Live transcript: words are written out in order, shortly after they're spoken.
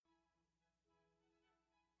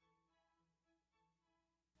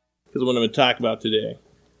Because what I'm going to talk about today,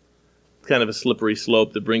 it's kind of a slippery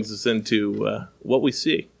slope that brings us into what we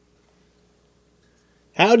see.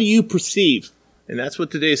 How do you perceive, and that's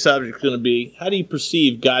what today's subject is going to be, how do you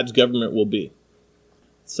perceive God's government will be?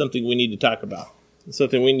 It's something we need to talk about. It's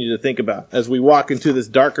something we need to think about as we walk into this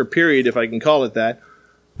darker period, if I can call it that,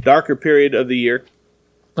 darker period of the year.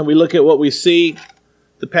 And we look at what we see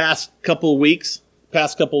the past couple of weeks,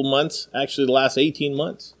 past couple of months, actually the last 18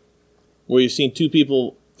 months, where you've seen two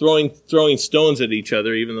people throwing stones at each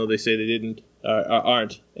other, even though they say they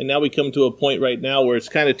aren't. And now we come to a point right now where it's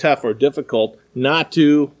kind of tough or difficult not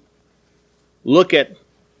to look at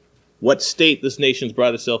what state this nation's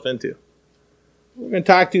brought itself into. We're going to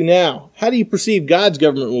talk to now. How do you perceive God's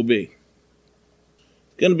government will be?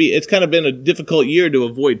 It's kind of been a difficult year to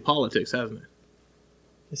avoid politics, hasn't it?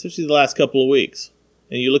 Especially the last couple of weeks.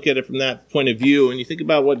 And you look at it from that point of view, and you think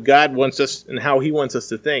about what God wants us and how He wants us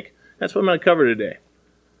to think. That's what I'm going to cover today.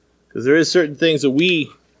 Because there is certain things that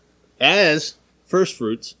we, as first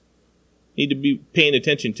fruits, need to be paying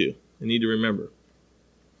attention to and need to remember.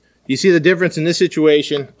 You see the difference in this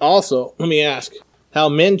situation? Also, let me ask, how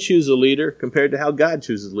men choose a leader compared to how God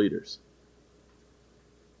chooses leaders.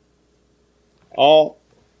 All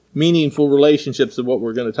meaningful relationships of what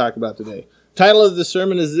we're going to talk about today. Title of the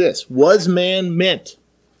sermon is this: Was man meant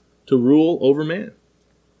to rule over man?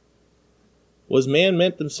 Was man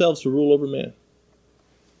meant themselves to rule over man?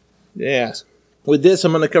 Yes. With this,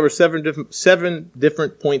 I'm going to cover seven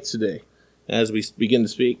different points today as we begin to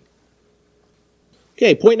speak.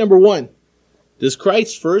 Okay, point number one. Does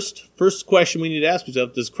Christ, first question we need to ask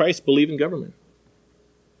ourselves, does Christ believe in government?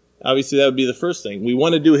 Obviously, that would be the first thing. We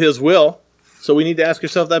want to do His will, so we need to ask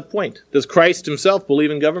ourselves that point. Does Christ Himself believe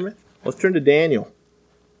in government? Let's turn to Daniel.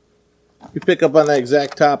 We pick up on that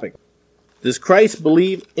exact topic. Does Christ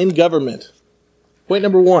believe in government? Point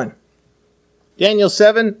number one. Daniel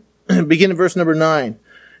 7, begin in verse number 9.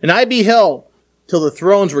 And I beheld till the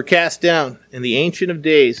thrones were cast down, and the Ancient of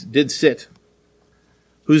Days did sit,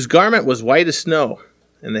 whose garment was white as snow,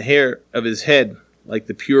 and the hair of his head like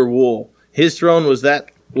the pure wool. His throne was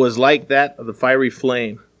like that of the fiery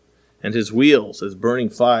flame, and his wheels as burning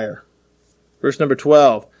fire. Verse number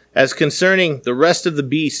 12. As concerning the rest of the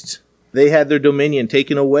beasts, they had their dominion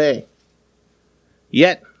taken away.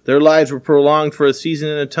 Yet their lives were prolonged for a season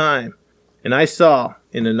and a time. And I saw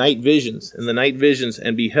in the night visions,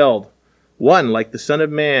 and beheld one like the Son of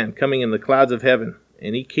Man coming in the clouds of heaven.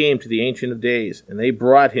 And he came to the Ancient of Days, and they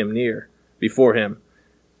brought him near before him.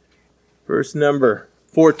 Verse number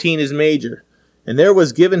 14 is major. And there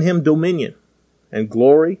was given him dominion and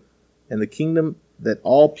glory and the kingdom, that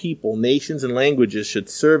all people, nations, and languages should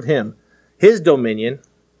serve him. His dominion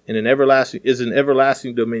is an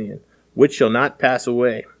everlasting dominion, which shall not pass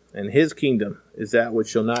away, and his kingdom is that which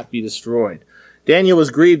shall not be destroyed. Daniel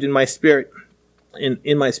was grieved in my spirit,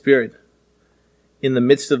 in my spirit, in the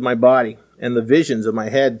midst of my body, and the visions of my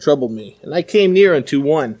head troubled me. And I came near unto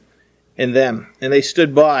one and them, and they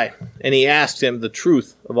stood by, and he asked him the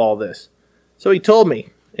truth of all this. So he told me,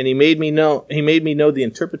 and he made me know the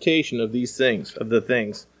interpretation of these things, of the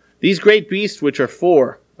things. These great beasts which are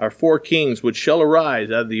four kings which shall arise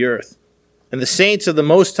out of the earth. And the saints of the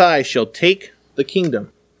Most High shall take the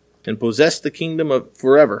kingdom, and possess the kingdom of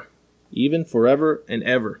forever, even forever and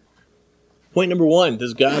ever. Point number one,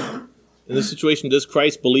 does God, in this situation, does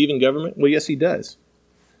Christ believe in government? Well, yes, he does.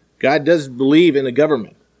 God does believe in a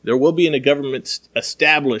government. There will be a government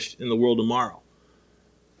established in the world tomorrow.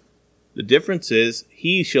 The difference is,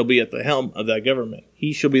 he shall be at the helm of that government.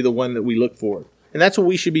 He shall be the one that we look for. And that's what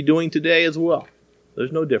we should be doing today as well.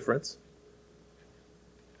 There's no difference.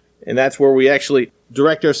 And that's where we actually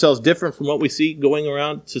direct ourselves different from what we see going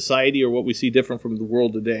around society, or what we see different from the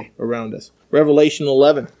world today around us. Revelation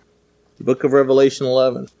 11. The book of Revelation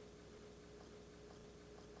 11.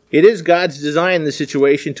 It is God's design in this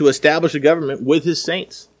situation to establish a government with his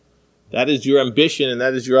saints. That is your ambition, and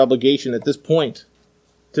that is your obligation at this point,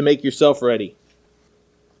 to make yourself ready.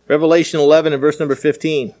 Revelation 11 and verse number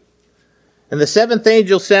 15. And the seventh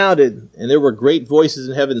angel sounded, and there were great voices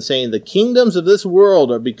in heaven saying, the kingdoms of this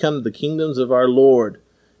world are become the kingdoms of our Lord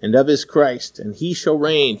and of his Christ, and he shall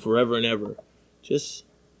reign forever and ever. Just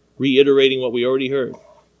reiterating what we already heard.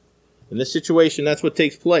 In this situation, that's what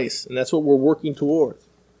takes place, and that's what we're working towards.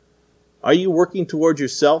 Are you working towards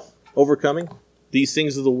yourself overcoming these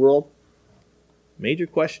things of the world? Major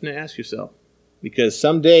question to ask yourself. Because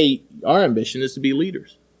someday our ambition is to be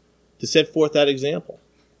leaders, to set forth that example.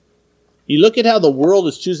 You look at how the world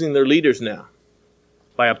is choosing their leaders now,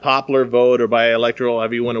 by a popular vote or by electoral,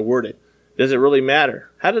 however you want to word it. Does it really matter?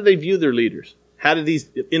 How do they view their leaders? How do these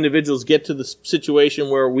individuals get to the situation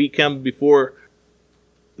where we come before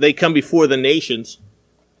they come before the nations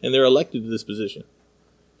and they're elected to this position.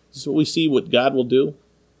 This is what we see what God will do.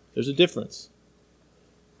 There's a difference.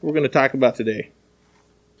 We're going to talk about today.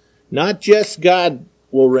 Not just God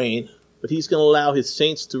will reign, but he's going to allow his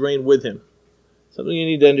saints to reign with him. Something you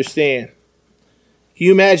need to understand. Can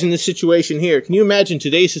you imagine this situation here? Can you imagine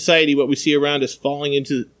today's society, what we see around us, falling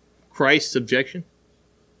into Christ's subjection?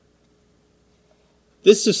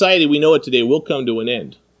 This society, we know it today, will come to an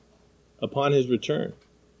end upon his return.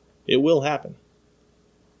 It will happen.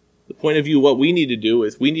 The point of view, what we need to do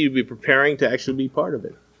is we need to be preparing to actually be part of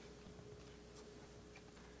it.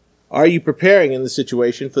 Are you preparing in the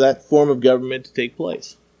situation for that form of government to take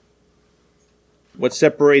place? What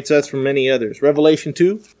separates us from many others? Revelation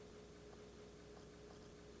 2.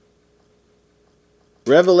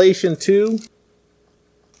 Revelation 2,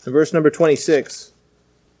 and verse number 26.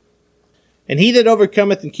 And he that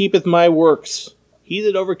overcometh and keepeth my works,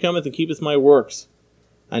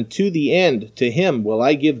 unto the end, to him will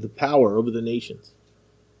I give the power over the nations.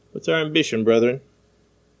 What's our ambition, brethren?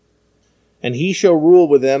 And he shall rule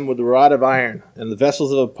with them with the rod of iron, and the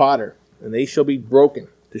vessels of a potter, and they shall be broken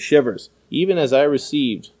to shivers, even as I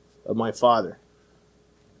received of my Father.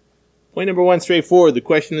 Point number one, straightforward. The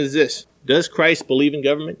question is this: does Christ believe in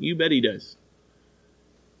government? You bet he does.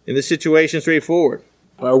 In this situation, straightforward.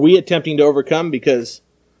 Are we attempting to overcome? Because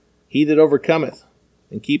he that overcometh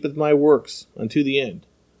and keepeth my works unto the end,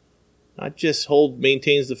 not just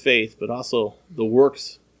maintains the faith, but also the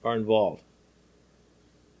works are involved.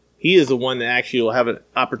 He is the one that actually will have an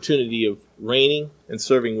opportunity of reigning and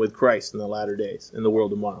serving with Christ in the latter days, in the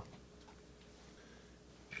world tomorrow.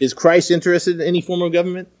 Is Christ interested in any form of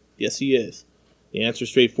government? Yes, he is. The answer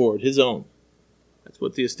is straightforward. His own. That's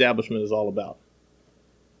what the establishment is all about.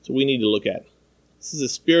 So we need to look at. This is a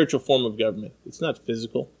spiritual form of government. It's not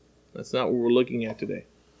physical. That's not what we're looking at today.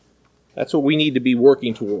 That's what we need to be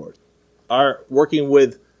working toward. Working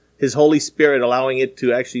with his Holy Spirit, allowing it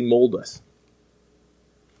to actually mold us.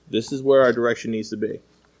 This is where our direction needs to be.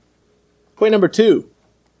 Point number 2.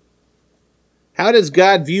 How does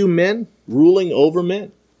God view men ruling over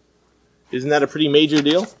men? Isn't that a pretty major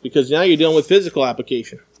deal? Because now you're dealing with physical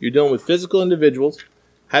application. You're dealing with physical individuals.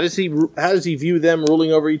 How does he view them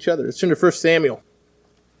ruling over each other? Let's turn to 1 Samuel.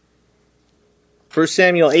 1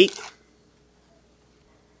 Samuel 8.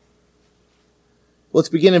 Let's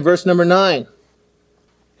begin in verse number 9.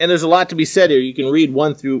 And there's a lot to be said here. You can read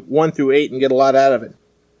 1 through 8 and get a lot out of it.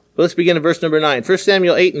 But let's begin in verse number 9. 1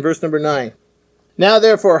 Samuel 8 and verse number 9. Now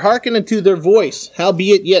therefore hearken unto their voice,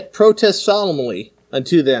 howbeit yet protest solemnly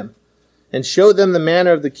unto them, and show them the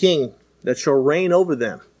manner of the king that shall reign over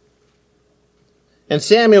them. And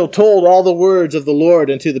Samuel told all the words of the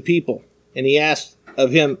Lord unto the people, and he asked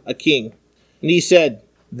of him a king. And he said,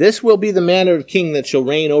 This will be the manner of king that shall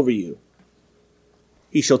reign over you.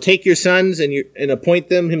 He shall take your sons and appoint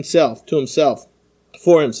them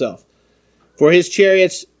for himself, for his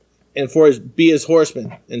chariots and be his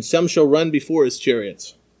horsemen, and some shall run before his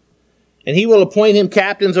chariots. And he will appoint him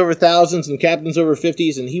captains over thousands and captains over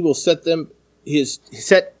 50s, and he will set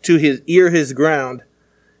to his ear his ground,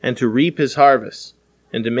 and to reap his harvest,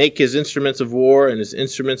 and to make his instruments of war and his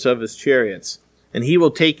instruments of his chariots. And he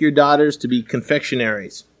will take your daughters to be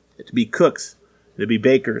confectionaries, to be cooks, to be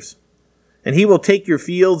bakers. And he will take your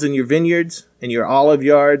fields and your vineyards and your olive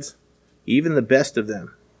yards, even the best of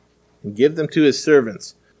them, and give them to his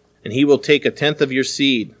servants. And he will take 1/10 of your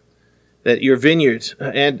seed, that your vineyards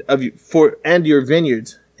and your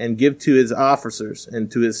vineyards, and give to his officers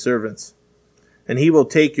and to his servants. And he will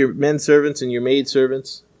take your men servants and your maid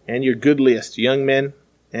servants, and your goodliest young men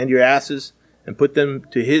and your asses, and put them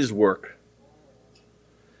to his work.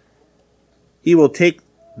 He will take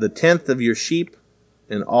 1/10 of your sheep,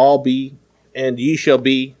 and ye shall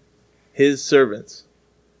be his servants.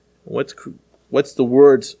 What's the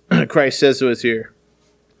words Christ says to us here?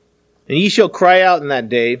 And ye shall cry out in that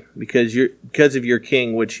day because of your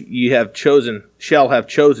king, which ye shall have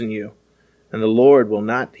chosen you, and the Lord will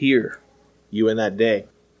not hear you in that day.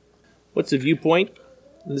 What's the viewpoint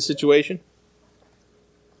in the situation?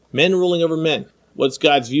 Men ruling over men. What's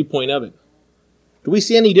God's viewpoint of it? Do we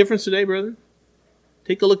see any difference today, brother?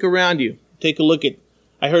 Take a look around you. Take a look at,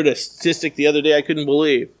 I heard a statistic the other day I couldn't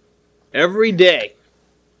believe. Every day,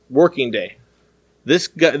 working day, this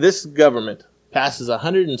government passes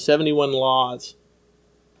 171 laws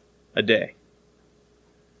a day.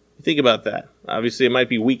 Think about that. Obviously, it might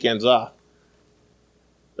be weekends off.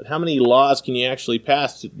 But how many laws can you actually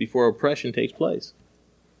pass before oppression takes place?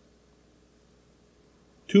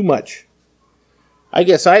 Too much. I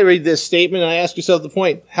guess I read this statement and I ask yourself the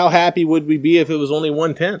point, how happy would we be if it was only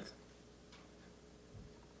 1/10?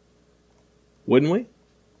 Wouldn't we?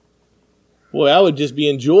 Boy, I would just be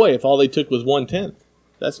in joy if all they took was 1/10.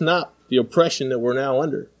 That's not the oppression that we're now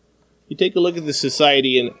under. You take a look at the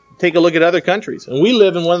society and take a look at other countries, and we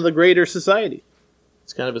live in one of the greater societies.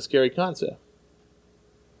 It's kind of a scary concept.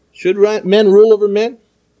 Should men rule over men?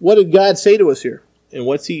 What did God say to us here? And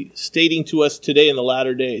what's he stating to us today in the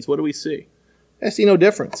latter days? What do we see? I see no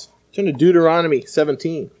difference. Turn to Deuteronomy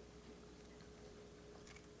 17.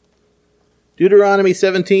 Deuteronomy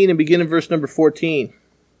 17 and begin in verse number 14.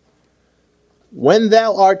 When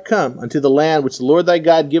thou art come unto the land which the Lord thy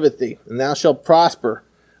God giveth thee, and thou shalt prosper,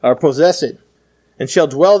 or possess it, and shall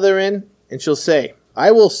dwell therein, and shall say,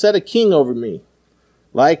 I will set a king over me,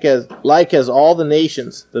 like as all the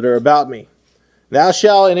nations that are about me. Thou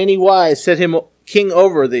shalt in any wise set him king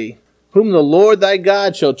over thee, whom the Lord thy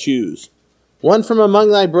God shall choose. One from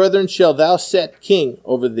among thy brethren shalt thou set king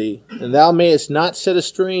over thee, and thou mayest not set a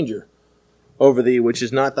stranger over thee, which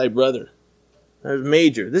is not thy brother. That's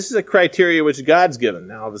major. This is a criteria which God's given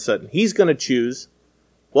now all of a sudden. He's going to choose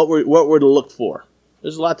what we're to look for.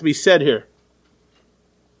 There's a lot to be said here.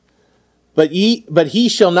 But he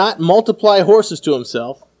shall not multiply horses to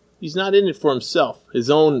himself. He's not in it for himself, his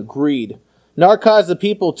own greed. Nor cause the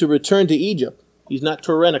people to return to Egypt. He's not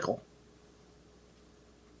tyrannical.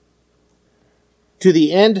 To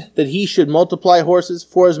the end that he should multiply horses,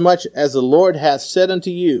 forasmuch as the Lord hath said unto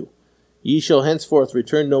you, ye shall henceforth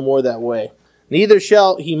return no more that way. Neither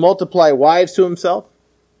shall he multiply wives to himself.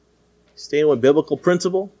 Staying with biblical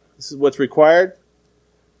principle. This is what's required.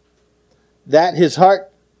 That his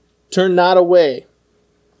heart turn not away.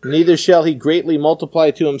 Neither shall he greatly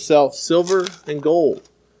multiply to himself silver and gold.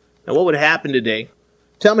 Now what would happen today?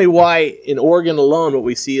 Tell me why in Oregon alone what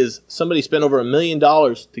we see is somebody spent over $1 million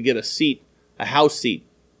to get a seat, a house seat,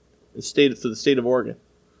 for the state of Oregon.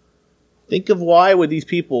 Think of why would these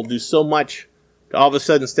people do so much to all of a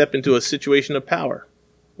sudden step into a situation of power.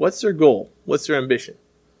 What's their goal? What's their ambition?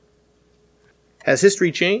 Has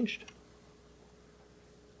history changed?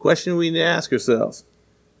 Question we need to ask ourselves.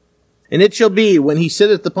 And it shall be, when he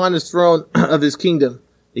sitteth upon his throne of his kingdom,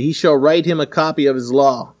 that he shall write him a copy of his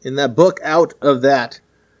law, in that book out of that,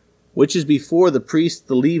 which is before the priests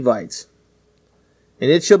the Levites.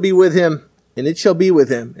 And it shall be with him, and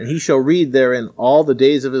he shall read therein all the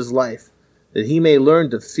days of his life, that he may learn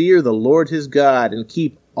to fear the Lord his God, and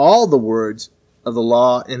keep all the words of the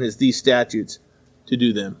law and these statutes, to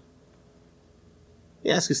do them. Let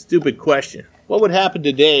me ask a stupid question. What would happen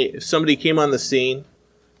today if somebody came on the scene,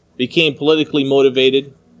 became politically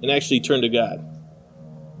motivated, and actually turned to God?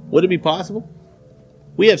 Would it be possible?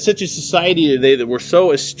 We have such a society today that we're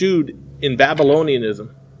so eschewed in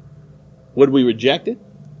Babylonianism. Would we reject it?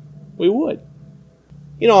 We would.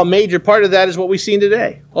 You know, a major part of that is what we've seen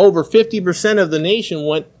today. Over 50% of the nation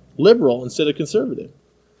went liberal instead of conservative.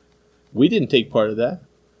 We didn't take part of that.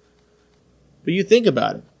 But you think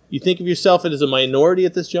about it. You think of yourself as a minority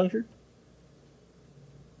at this juncture?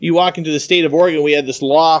 You walk into the state of Oregon, we had this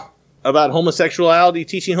law about homosexuality,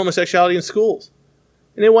 teaching homosexuality in schools.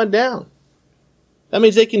 And it went down. That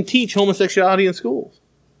means they can teach homosexuality in schools.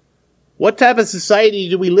 What type of society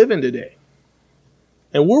do we live in today?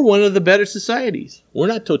 And we're one of the better societies. We're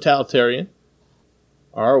not totalitarian.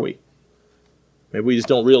 Or are we? Maybe we just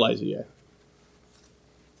don't realize it yet.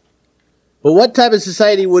 But what type of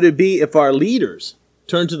society would it be if our leaders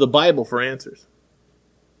turned to the Bible for answers?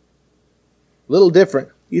 A little different.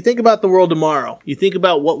 You think about the world tomorrow. You think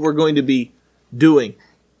about what we're going to be doing.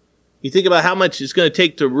 You think about how much it's going to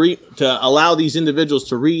take to allow these individuals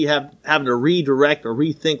to have to redirect or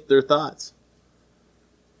rethink their thoughts.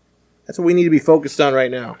 That's what we need to be focused on right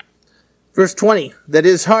now. Verse 20, that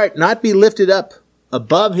his heart not be lifted up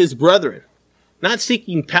above his brethren, not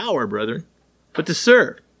seeking power, brethren, but to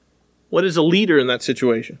serve. What is a leader in that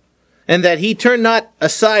situation? And that he turn not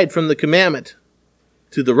aside from the commandment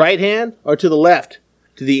to the right hand or to the left,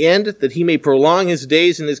 to the end that he may prolong his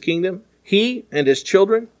days in his kingdom, he and his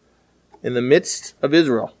children in the midst of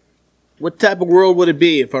Israel. What type of world would it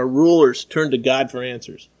be if our rulers turned to God for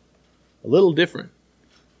answers? A little different.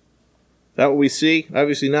 Is that what we see?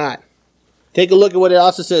 Obviously not. Take a look at what it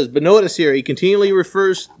also says. But notice here, he continually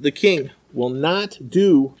refers the king will not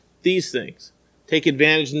do these things. Take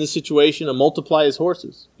advantage in this situation and multiply his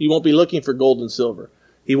horses. He won't be looking for gold and silver.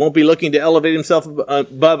 He won't be looking to elevate himself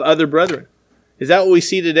above other brethren. Is that what we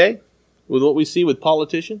see today? With what we see with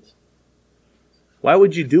politicians? Why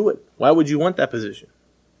would you do it? Why would you want that position?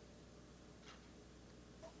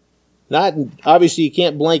 Obviously, you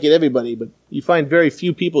can't blanket everybody, but you find very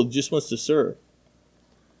few people who just wants to serve.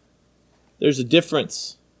 There's a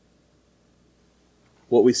difference.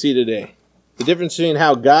 What we see today. The difference between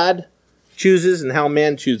how God chooses and how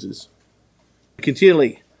man chooses.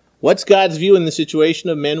 Continually, What's God's view in the situation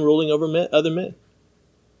of men ruling over other men?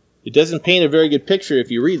 It doesn't paint a very good picture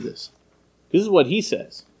if you read this. This is what he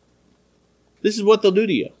says. This is what they'll do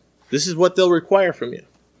to you. This is what they'll require from you.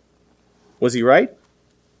 Was he right?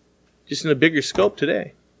 Just in a bigger scope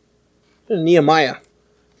today. Nehemiah.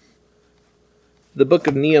 The book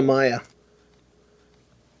of Nehemiah.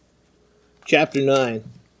 Chapter 9.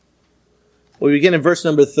 We begin in verse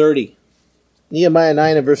number 30. Nehemiah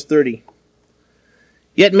 9 and verse 30.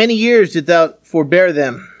 Yet many years did thou forbear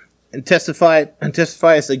them, and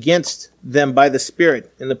testifiest against them by the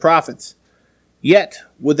Spirit and the prophets. Yet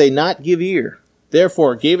would they not give ear.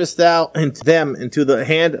 Therefore gavest thou them into the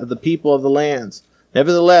hand of the people of the lands.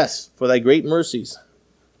 Nevertheless, for thy great mercy's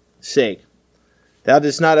sake, thou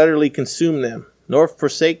didst not utterly consume them, nor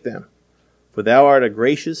forsake them, for thou art a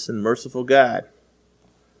gracious and merciful God.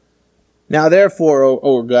 Now therefore,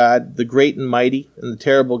 O God, the great and mighty, and the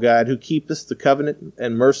terrible God, who keepest the covenant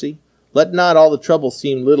and mercy, let not all the trouble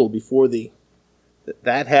seem little before thee,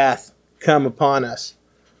 that hath come upon us,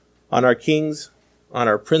 on our kings, on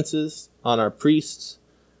our princes, on our priests,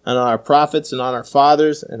 and on our prophets, and on our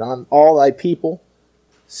fathers, and on all thy people,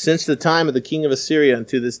 since the time of the king of Assyria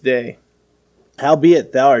unto this day.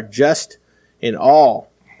 Howbeit thou art just in all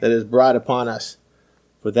that is brought upon us,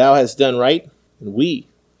 for thou hast done right, and we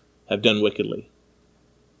have done wickedly.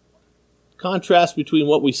 Contrast between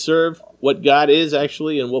what we serve, what God is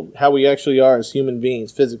actually, and how we actually are as human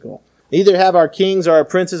beings, physical. Neither have our kings, or our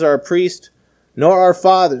princes, or our priests, nor our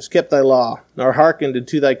fathers kept thy law, nor hearkened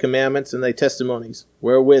unto thy commandments and thy testimonies,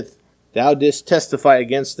 wherewith thou didst testify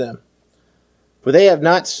against them. For they have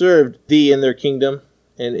not served thee in their kingdom,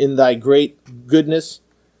 and in thy great goodness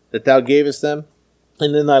that thou gavest them,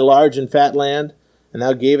 and in thy large and fat land, and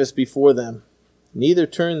thou gavest before them. Neither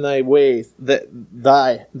turn thy way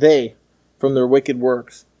they from their wicked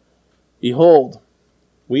works. Behold,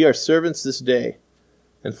 we are servants this day,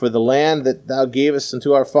 and for the land that thou gavest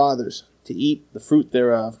unto our fathers, to eat the fruit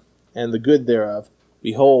thereof, and the good thereof.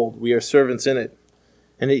 Behold, we are servants in it.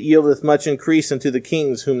 And it yieldeth much increase unto the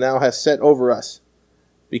kings whom thou hast set over us,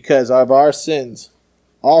 because of our sins.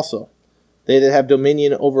 Also, they that have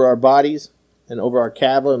dominion over our bodies, and over our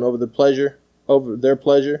cattle, and over their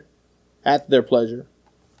pleasure, at their pleasure,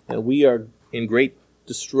 and we are in great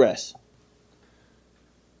distress.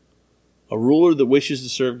 A ruler that wishes to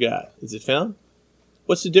serve God. Is it found?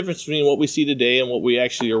 What's the difference between what we see today and what we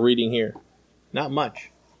actually are reading here? Not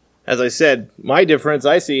much. As I said, my difference,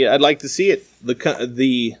 I'd like to see it,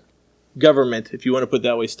 the government, if you want to put it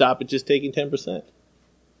that way, stop at just taking 10%.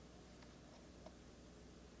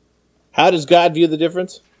 How does God view the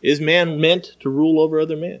difference? Is man meant to rule over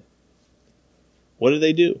other men? What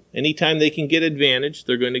do? Anytime they can get advantage,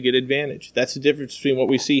 they're going to get advantage. That's the difference between what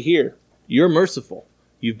we see here. You're merciful.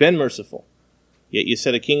 You've been merciful. Yet you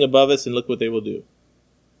set a king above us, and look what they will do.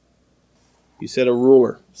 You set a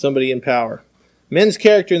ruler, somebody in power. Men's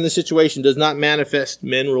character in this situation does not manifest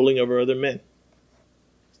men ruling over other men.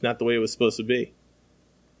 It's not the way it was supposed to be.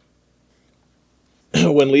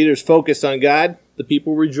 When leaders focused on God, the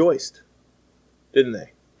people rejoiced, didn't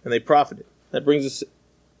they? And they profited. That brings us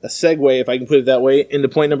a segue, if I can put it that way, into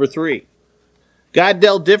point number 3. God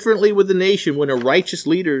dealt differently with the nation when righteous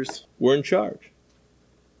leaders were in charge.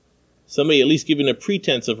 Somebody at least giving a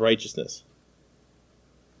pretense of righteousness.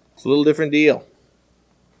 It's a little different deal.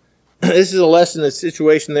 This is a lesson, a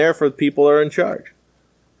situation there for the people who are in charge.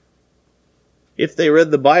 If they read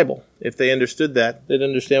the Bible, if they understood that, they'd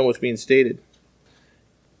understand what's being stated.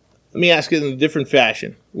 Let me ask it in a different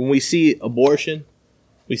fashion. When we see abortion,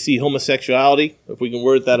 we see homosexuality, if we can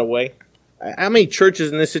word it that way, how many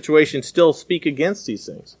churches in this situation still speak against these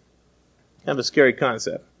things? Kind of a scary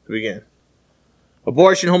concept to begin.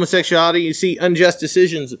 Abortion, homosexuality, you see unjust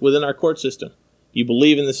decisions within our court system. Do you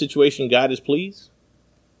believe in the situation God is pleased?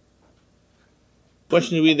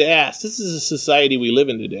 Question we need to ask. This is a society we live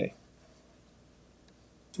in today.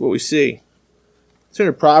 It's what we see. Let's turn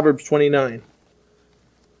to Proverbs 29.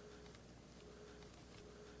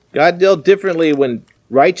 God dealt differently when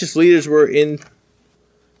righteous leaders were in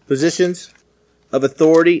positions of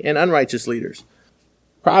authority and unrighteous leaders.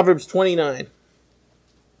 Proverbs 29.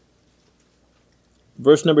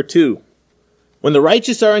 Verse number 2. When the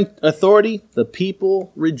righteous are in authority, the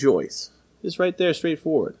people rejoice. It's right there,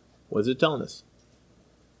 straightforward. What is it telling us?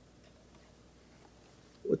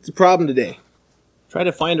 What's the problem today? Try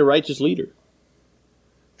to find a righteous leader.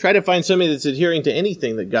 Try to find somebody that's adhering to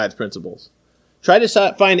anything that God's principles. Try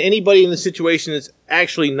to find anybody in the situation that's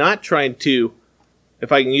actually not trying to,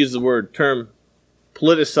 if I can use the term,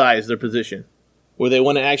 politicize their position, where they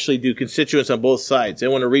want to actually do constituents on both sides. They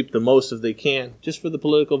want to reap the most if they can, just for the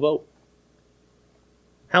political vote.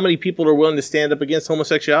 How many people are willing to stand up against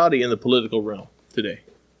homosexuality in the political realm today?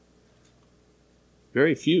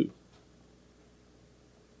 Very few.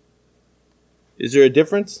 Is there a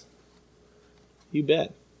difference? You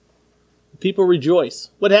bet. People rejoice.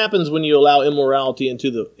 What happens when you allow immorality into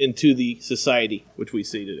the society which we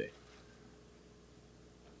see today?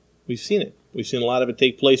 We've seen it. We've seen a lot of it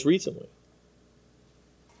take place recently.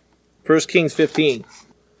 1 Kings 15.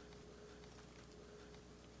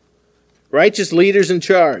 Righteous leaders in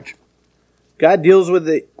charge. God deals with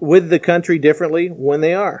the country differently when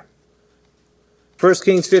they are. 1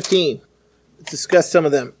 Kings 15. Let's discuss some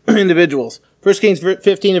of them. Individuals. 1 Kings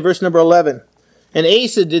 15 and verse number 11. And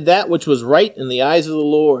Asa did that which was right in the eyes of the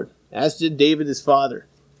Lord, as did David his father.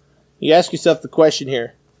 You ask yourself the question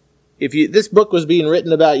here. If this book was being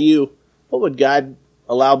written about you, what would God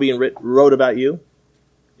allow being wrote about you?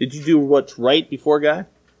 Did you do what's right before God?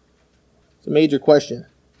 It's a major question.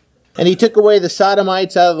 And he took away the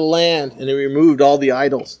Sodomites out of the land, and he removed all the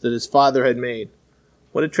idols that his father had made.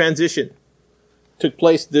 What a transition took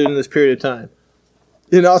place during this period of time.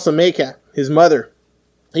 Then also Maachah, his mother,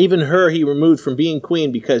 even her he removed from being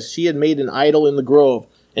queen because she had made an idol in the grove.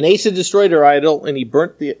 And Asa destroyed her idol, and he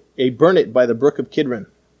burnt it by the brook of Kidron.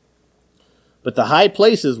 But the high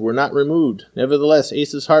places were not removed. Nevertheless,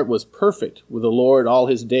 Asa's heart was perfect with the Lord all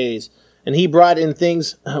his days. And he brought in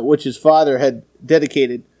things which his father had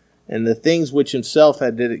dedicated, and the things which himself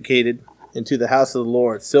had dedicated into the house of the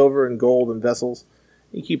Lord, silver and gold and vessels.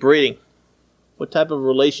 You keep reading. What type of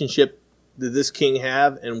relationship did this king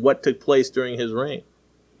have, and what took place during his reign?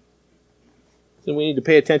 Then we need to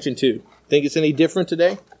pay attention to. Think it's any different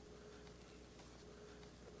today?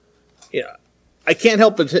 Yeah. I can't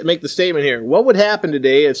help but make the statement here. What would happen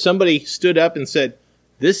today if somebody stood up and said,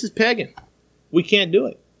 this is pagan. We can't do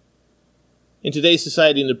it. In today's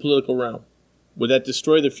society, in the political realm, would that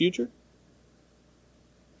destroy their future?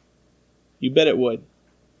 You bet it would.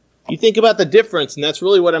 You think about the difference, and that's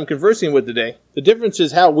really what I'm conversing with today. The difference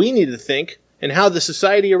is how we need to think and how the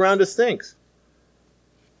society around us thinks.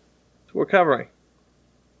 That's what we're covering.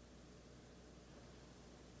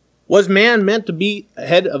 Was man meant to be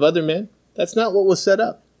ahead of other men? That's not what was set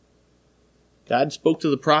up. God spoke to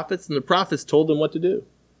the prophets, and the prophets told them what to do.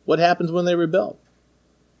 What happens when they rebel?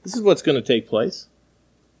 This is what's going to take place.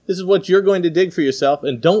 This is what you're going to dig for yourself,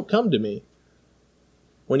 and don't come to me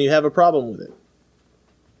when you have a problem with it.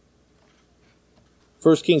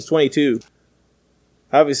 1 Kings 22.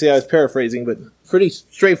 Obviously, I was paraphrasing, but pretty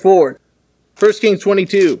straightforward. 1 Kings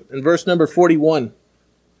 22 and verse number 41.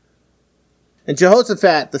 And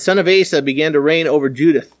Jehoshaphat, the son of Asa, began to reign over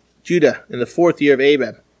Judah in the 4th year of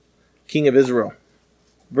Abab, king of Israel.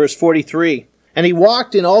 Verse 43. And he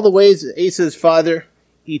walked in all the ways of Asa's father.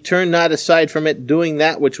 He turned not aside from it, doing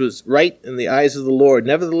that which was right in the eyes of the Lord.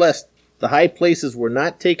 Nevertheless, the high places were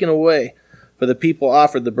not taken away, for the people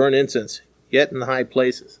offered the burnt incense, yet in the high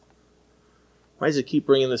places. Why does it keep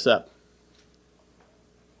bringing this up?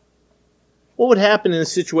 What would happen in a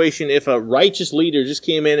situation if a righteous leader just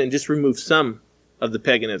came in and just removed some of the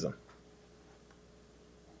paganism?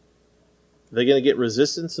 Are they going to get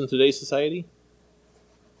resistance in today's society?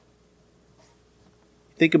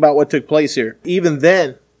 Think about what took place here. Even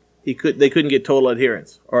then, they couldn't get total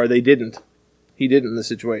adherence, or they didn't. He didn't in this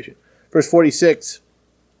situation. Verse 46.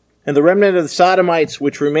 And the remnant of the Sodomites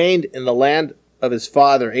which remained in the land of his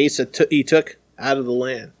father, Asa, he took out of the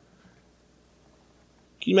land.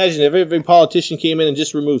 Can you imagine if every politician came in and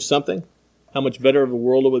just removed something? How much better of a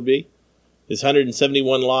world it would be? There's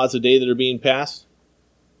 171 laws a day that are being passed.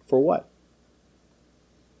 For what?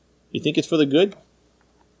 You think it's for the good?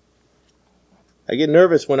 I get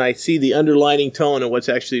nervous when I see the underlining tone of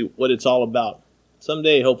what it's all about.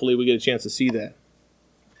 Someday, hopefully, we get a chance to see that.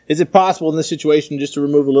 Is it possible in this situation just to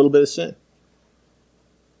remove a little bit of sin?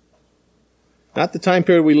 Not the time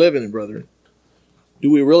period we live in, brethren.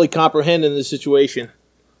 Do we really comprehend in this situation?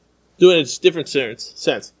 Do it in a different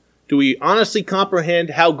sense. Do we honestly comprehend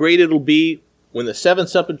how great it'll be when the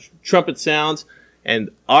seventh trumpet sounds and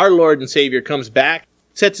our Lord and Savior comes back,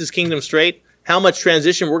 sets his kingdom straight? How much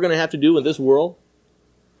transition we're going to have to do in this world?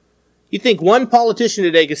 You think one politician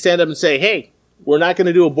today could stand up and say, hey, we're not going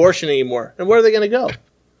to do abortion anymore. And where are they going to go?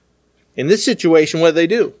 In this situation, what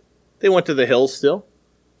do? They went to the hills still,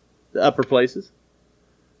 the upper places.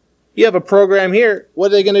 You have a program here. What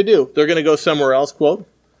are they going to do? They're going to go somewhere else, quote.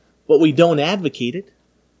 But we don't advocate it.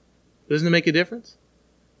 Doesn't it make a difference?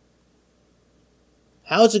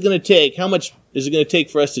 How is it going to take? How much is it going to take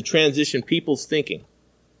for us to transition people's thinking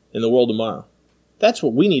in the world tomorrow? That's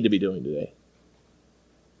what we need to be doing today.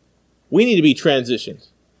 We need to be transitioned.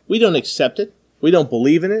 We don't accept it. We don't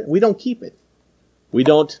believe in it. We don't keep it. We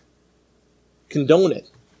don't condone it.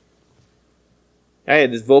 I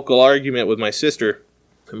had this vocal argument with my sister,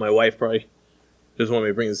 and my wife probably doesn't want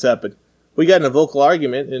me to bring this up, but we got in a vocal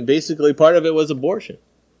argument, and basically part of it was abortion.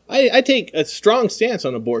 I take a strong stance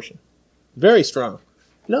on abortion. Very strong.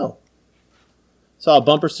 No. Saw a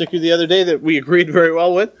bumper sticker the other day that we agreed very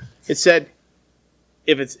well with. It said,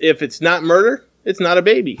 if it's not murder, it's not a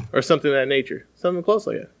baby, or something of that nature. Something close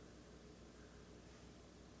like that.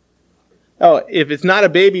 Oh, if it's not a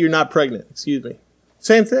baby, you're not pregnant. Excuse me.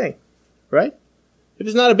 Same thing, right? If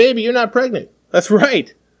it's not a baby, you're not pregnant. That's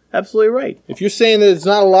right. Absolutely right. If you're saying that it's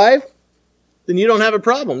not alive, then you don't have a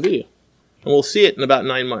problem, do you? And we'll see it in about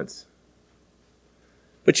 9 months.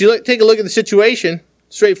 But you take a look at the situation,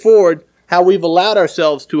 straightforward, how we've allowed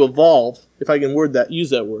ourselves to evolve, if I can use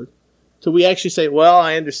that word, till we actually say, well,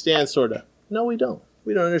 I understand, sort of. No, we don't.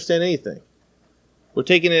 We don't understand anything. We're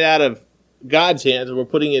taking it out of God's hands and we're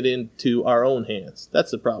putting it into our own hands. That's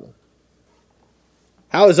the problem.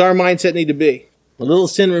 How does our mindset need to be? A little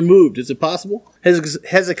sin removed. Is it possible?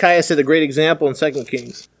 Hezekiah set a great example in 2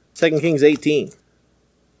 Kings. 2 Kings 18.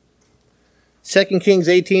 2 Kings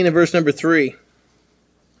 18 and verse number 3.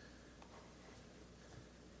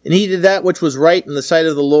 And he did that which was right in the sight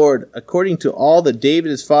of the Lord, according to all that David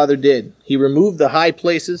his father did. He removed the high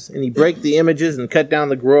places, and he brake the images, and cut down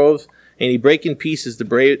the groves, and he brake in pieces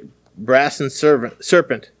the brazen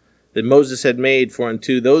serpent that Moses had made, for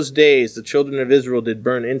unto those days the children of Israel did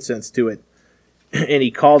burn incense to it. And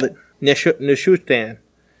he called it Neshutan.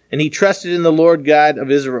 And he trusted in the Lord God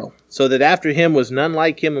of Israel, so that after him was none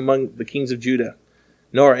like him among the kings of Judah,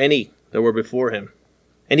 nor any that were before him.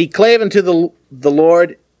 And he clave unto the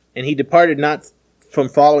Lord, and he departed not from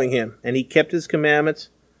following him, and he kept his commandments,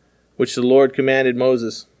 which the Lord commanded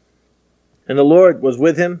Moses. And the Lord was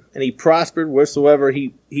with him, and he prospered wheresoever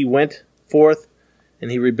he went forth,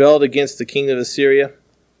 and he rebelled against the king of Assyria,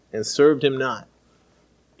 and served him not.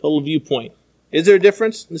 Total viewpoint. Is there a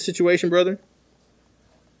difference in the situation, brother?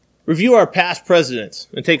 Review our past presidents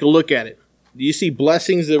and take a look at it. Do you see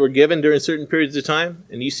blessings that were given during certain periods of time,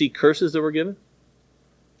 and you see curses that were given?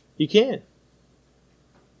 You can.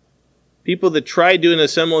 People that tried doing a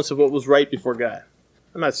semblance of what was right before God.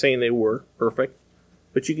 I'm not saying they were perfect,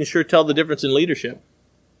 but you can sure tell the difference in leadership.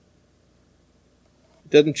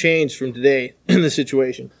 It doesn't change from today in the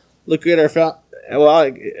situation. Look at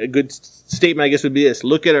a good statement, I guess, would be this.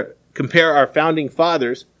 Compare our founding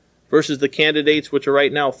fathers versus the candidates which are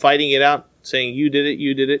right now fighting it out, saying, you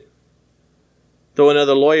did it. Throw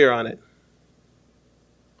another lawyer on it.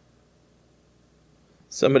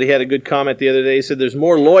 Somebody had a good comment the other day. He said there's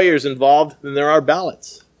more lawyers involved than there are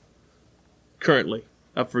ballots currently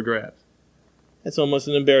up for grabs. That's almost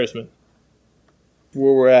an embarrassment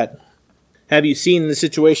where we're at. Have you seen the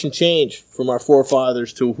situation change from our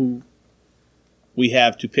forefathers to who we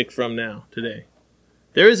have to pick from now, today?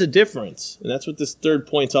 There is a difference, and that's what this third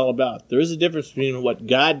point's all about. There is a difference between what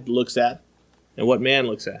God looks at and what man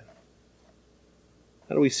looks at.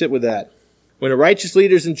 How do we sit with that? When a righteous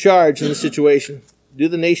leader is in charge in the situation, do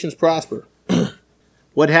the nations prosper?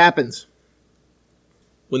 What happens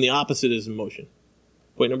when the opposite is in motion?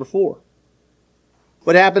 Point number 4.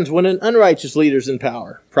 What happens when an unrighteous leader is in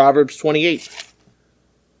power? Proverbs 28.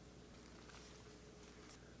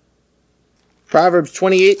 Proverbs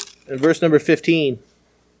 28 and verse number 15.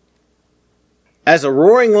 As a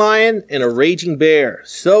roaring lion and a raging bear,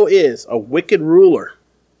 so is a wicked ruler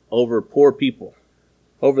over the poor people.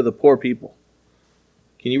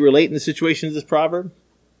 Can you relate in the situation to this proverb?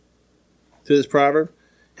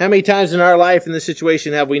 How many times in our life in this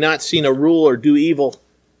situation have we not seen a ruler do evil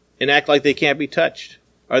and act like they can't be touched?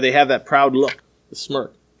 Or they have that proud look, the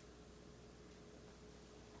smirk?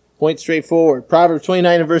 Point straightforward. Proverbs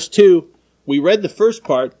 29 and verse 2. We read the first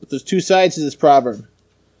part, but there's 2 sides to this proverb.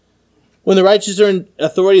 When the righteous are in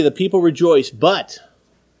authority, the people rejoice. But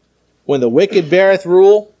when the wicked beareth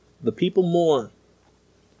rule, the people mourn.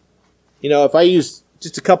 If I use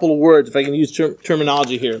just a couple of words, if I can use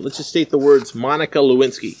terminology here, let's just state the words Monica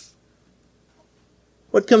Lewinsky.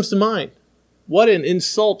 What comes to mind? What an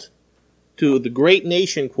insult to the great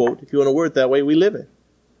nation, quote, if you want to word it that way, we live in.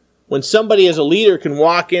 When somebody as a leader can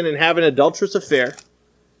walk in and have an adulterous affair,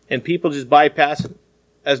 and people just bypass it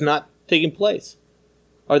as not taking place.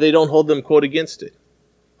 Or they don't hold them, quote, against it.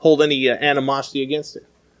 Hold any animosity against it.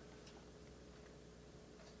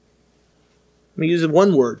 Let me use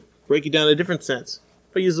one word. Break it down in a different sense.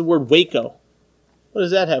 If I use the word Waco, what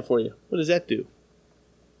does that have for you? What does that do?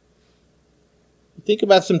 Think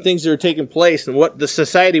about some things that are taking place and what the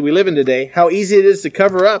society we live in today, how easy it is to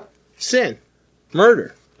cover up sin,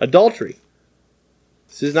 murder, adultery.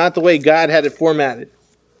 This is not the way God had it formatted.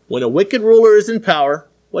 When a wicked ruler is in power,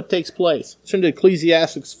 what takes place? Turn to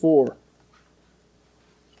Ecclesiastes 4.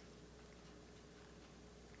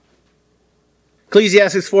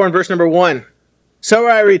 Ecclesiastes 4 and verse number 1. So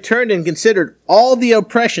I returned and considered all the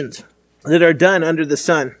oppressions that are done under the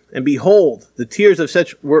sun, and behold, the tears of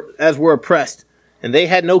such as were oppressed, and they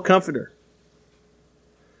had no comforter.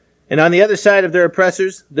 And on the other side of their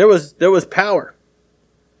oppressors, there was power,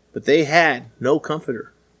 but they had no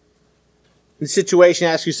comforter. In this situation,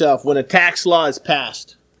 ask yourself, when a tax law is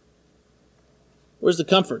passed, where's the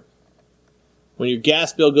comfort? When your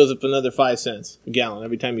gas bill goes up another 5 cents a gallon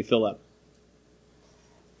every time you fill up.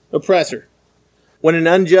 Oppressor. When an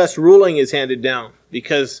unjust ruling is handed down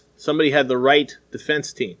because somebody had the right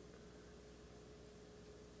defense team.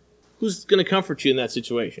 Who's going to comfort you in that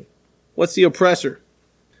situation? What's the oppressor?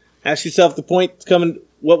 Ask yourself the point coming,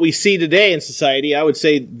 what we see today in society, I would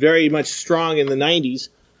say very much strong in the 90s,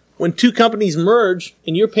 when two companies merge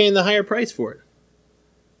and you're paying the higher price for it.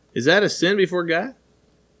 Is that a sin before God?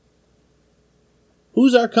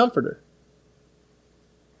 Who's our comforter?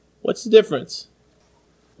 What's the difference?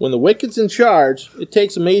 When the wicked's in charge, it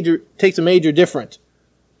takes a major difference.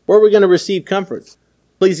 Where are we going to receive comfort?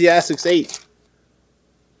 Ecclesiastes 8.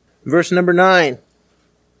 Verse number 9.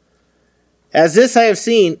 As this I have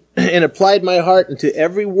seen and applied my heart into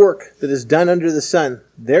every work that is done under the sun,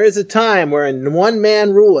 there is a time wherein one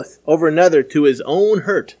man ruleth over another to his own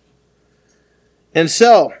hurt. And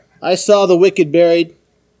so I saw the wicked buried,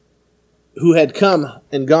 who had come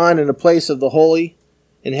and gone in a place of the holy,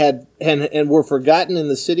 and were forgotten in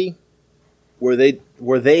the city where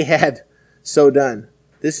they had so done.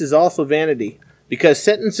 This is also vanity, because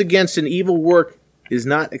sentence against an evil work is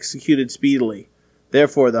not executed speedily.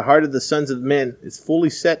 Therefore the heart of the sons of men is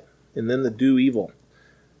fully set in them that do evil.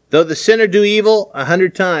 Though the sinner do evil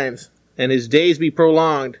 100 times, and his days be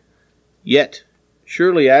prolonged, yet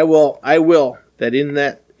surely I will that in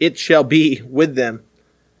that it shall be with them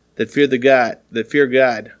that fear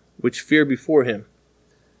God, which fear before him.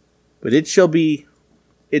 But it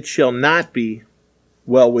shall not be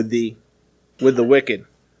well with thee, with the wicked.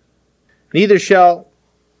 Neither shall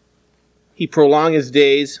he prolong his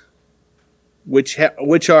days, which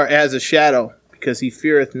are as a shadow, because he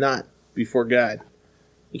feareth not before God.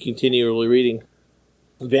 You continually reading.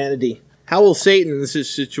 Vanity. How will Satan in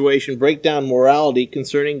this situation break down morality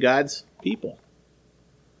concerning God's people?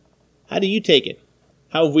 How do you take it?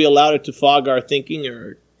 How have we allowed it to fog our thinking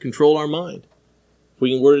or control our mind? If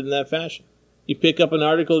we can word it in that fashion. You pick up an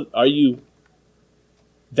article, are you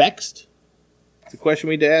vexed? It's a question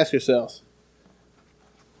we need to ask ourselves.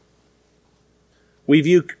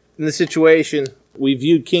 In the situation, we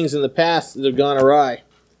viewed kings in the past that have gone awry.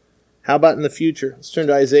 How about in the future? Let's turn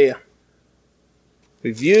to Isaiah.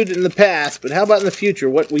 We viewed in the past, but how about in the future?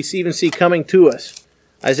 What we even see coming to us.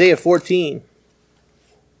 Isaiah 14.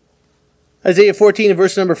 Isaiah 14 and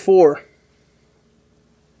verse number 4.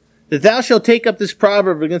 That thou shalt take up this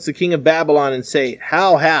proverb against the king of Babylon and say,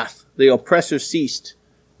 how hath the oppressor ceased?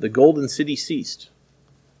 The golden city ceased.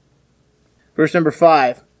 Verse number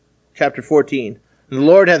 5, chapter 14. And the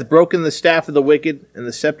Lord hath broken the staff of the wicked and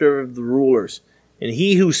the scepter of the rulers. And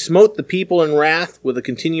he who smote the people in wrath with a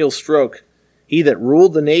continual stroke, he that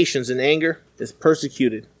ruled the nations in anger, is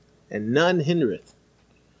persecuted, and none hindereth.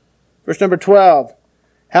 Verse number 12.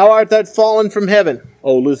 How art thou fallen from heaven,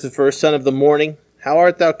 O Lucifer, son of the morning? How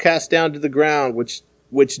art thou cast down to the ground, which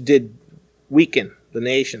did weaken the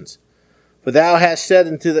nations? For thou hast said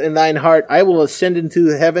in thine heart, I will ascend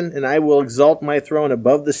into heaven, and I will exalt my throne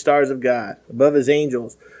above the stars of God, above his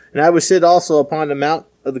angels. And I will sit also upon the mount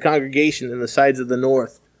of the congregation in the sides of the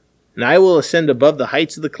north. And I will ascend above the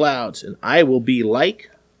heights of the clouds, and I will be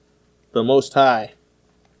like the Most High.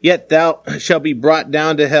 Yet thou shalt be brought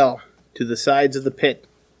down to hell, to the sides of the pit.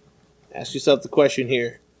 Ask yourself the question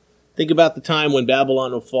here. Think about the time when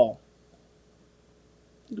Babylon will fall.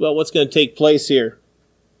 Think about what's going to take place here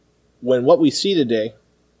when what we see today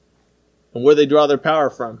and where they draw their power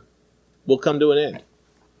from will come to an end.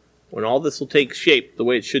 When all this will take shape the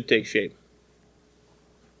way it should take shape.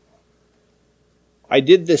 I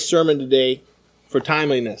did this sermon today for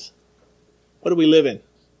timeliness. What do we live in?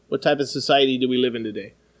 What type of society do we live in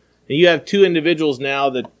today? And you have two individuals now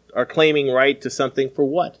that are claiming right to something for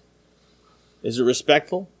what? Is it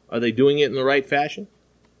respectful? Are they doing it in the right fashion?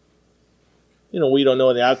 We don't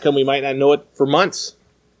know the outcome. We might not know it for months.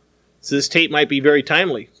 So this tape might be very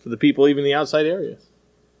timely for the people even in the outside areas.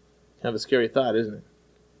 Kind of a scary thought, isn't it?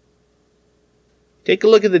 Take a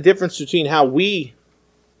look at the difference between how we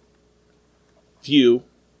view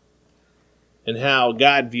and how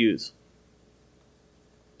God views.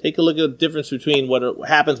 Take a look at the difference between what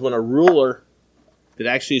happens when a ruler that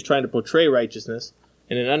actually is trying to portray righteousness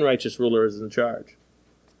and an unrighteous ruler is in charge.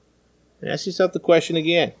 And ask yourself the question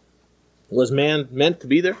again. Was man meant to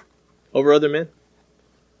be there over other men?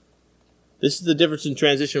 This is the difference in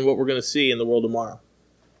transition, what we're going to see in the world tomorrow.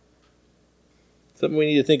 Something we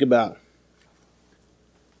need to think about.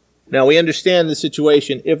 Now, we understand the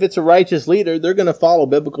situation. If it's a righteous leader, they're going to follow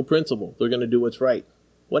biblical principle. They're going to do what's right.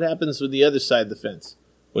 What happens with the other side of the fence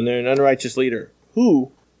when they're an unrighteous leader?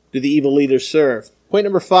 Who do the evil leaders serve? Point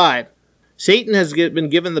number 5. Satan has been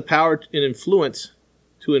given the power and influence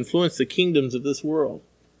to influence the kingdoms of this world.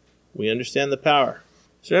 We understand the power.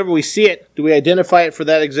 So whenever we see it, do we identify it for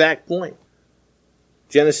that exact point?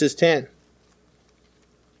 Genesis 10.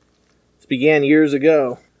 This began years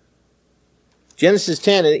ago. Genesis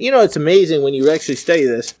 10, and it's amazing when you actually study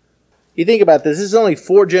this. You think about this is only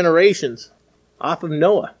 4 generations off of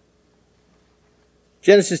Noah.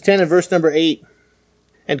 Genesis 10 and verse number 8.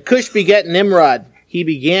 And Cush begat Nimrod. He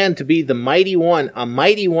began to be the mighty one, a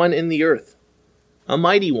mighty one in the earth. A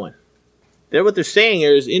mighty one. What they're saying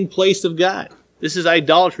here is in place of God. This is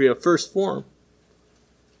idolatry of first form.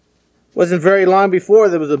 Wasn't very long before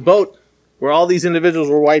there was a boat where all these individuals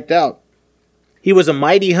were wiped out. He was a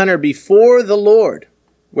mighty hunter before the Lord.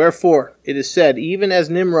 Wherefore, it is said, even as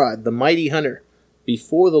Nimrod, the mighty hunter,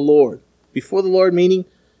 before the Lord. Before the Lord meaning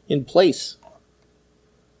in place.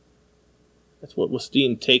 That's what was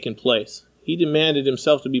deemed taken place. He demanded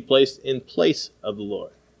himself to be placed in place of the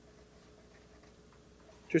Lord.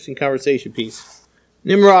 Interesting conversation piece.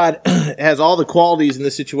 Nimrod has all the qualities in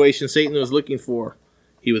this situation Satan was looking for.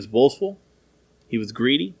 He was boastful. He was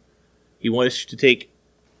greedy. He wanted to take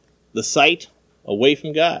the sight away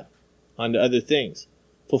from God onto other things.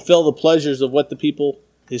 Fulfill the pleasures of what the people,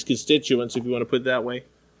 his constituents, if you want to put it that way,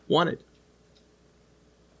 wanted.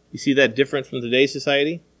 You see that different from today's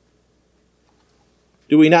society?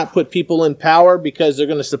 Do we not put people in power because they're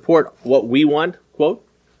going to support what we want? Quote.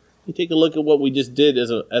 You take a look at what we just did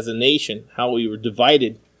as a nation, how we were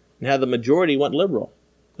divided, and how the majority went liberal,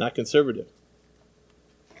 not conservative.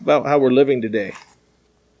 About how we're living today.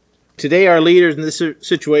 Today, our leaders in this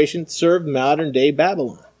situation serve modern-day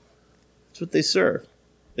Babylon. That's what they serve.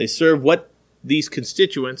 They serve what these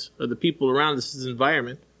constituents, or the people around this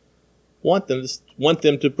environment, want them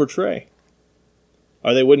to portray.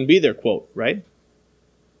 Or they wouldn't be there, quote, right?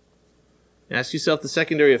 Ask yourself the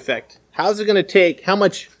secondary effect. How's it going to take, how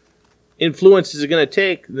much influence is it going to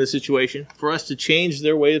take in this situation for us to change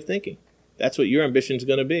their way of thinking? That's what your ambition is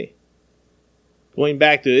going to be. Going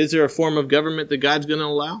back to, is there a form of government that God's going to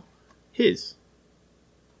allow? His.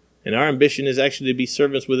 And our ambition is actually to be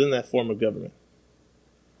servants within that form of government.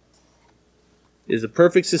 It is a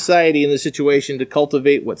perfect society in this situation to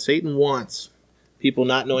cultivate what Satan wants. People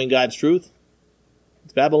not knowing God's truth.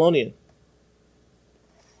 It's Babylonian.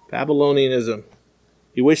 Babylonianism.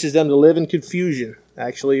 He wishes them to live in confusion.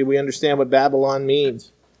 Actually, we understand what Babylon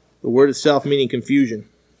means. The word itself meaning confusion.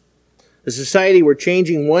 The society we're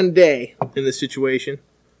changing one day in this situation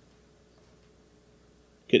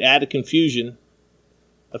could add a confusion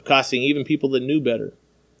of costing even people that knew better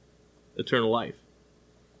eternal life.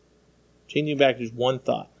 Changing back just one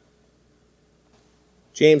thought.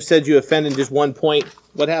 James said you offend in just one point.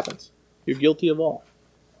 What happens? You're guilty of all.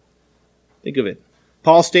 Think of it.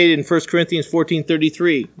 Paul stated in 1 Corinthians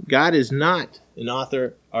 14:33, God is not an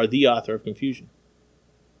author or the author of confusion.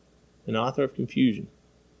 An author of confusion.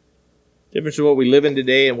 Difference of what we live in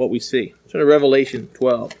today and what we see. Let's turn to Revelation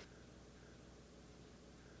 12.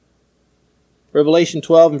 Revelation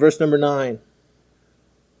 12 and verse number 9.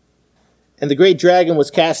 And the great dragon was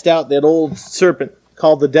cast out, that old serpent,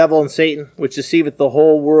 called the devil and Satan, which deceiveth the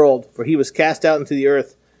whole world. For he was cast out into the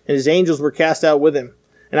earth, and his angels were cast out with him.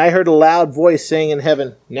 And I heard a loud voice saying in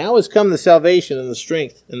heaven, Now is come the salvation and the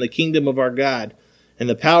strength and the kingdom of our God, and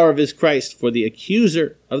the power of his Christ, for the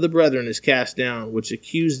accuser of the brethren is cast down, which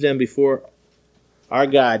accused them before our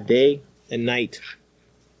God day and night.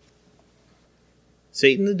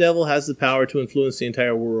 Satan, the devil, has the power to influence the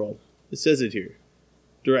entire world. It says it here.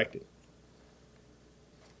 Directed.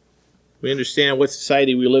 We understand what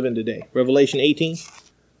society we live in today. Revelation 18.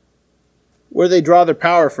 Where do they draw their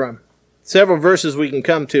power from? Several verses we can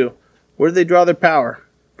come to. Where do they draw their power?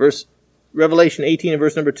 Revelation 18 and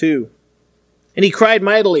verse number 2. And he cried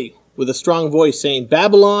mightily with a strong voice, saying,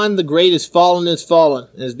 Babylon the great is fallen,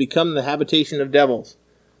 and has become the habitation of devils,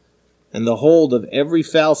 and the hold of every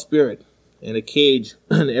foul spirit, and a cage,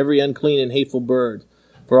 and every unclean and hateful bird.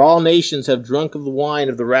 For all nations have drunk of the wine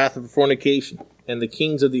of the wrath of fornication, and the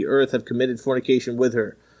kings of the earth have committed fornication with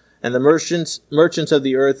her. And the merchants of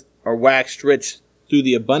the earth are waxed rich through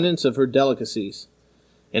the abundance of her delicacies.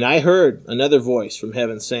 And I heard another voice from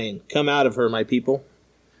heaven saying, Come out of her, my people,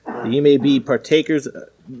 that ye may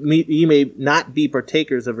not be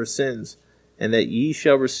partakers of her sins, and that ye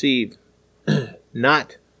shall receive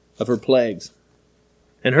not of her plagues.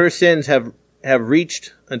 And her sins have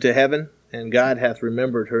reached unto heaven, and God hath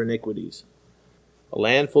remembered her iniquities. A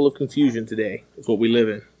land full of confusion today is what we live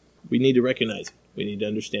in. We need to recognize it. We need to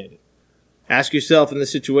understand it. Ask yourself in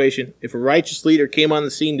this situation, if a righteous leader came on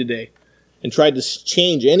the scene today and tried to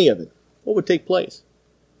change any of it, what would take place?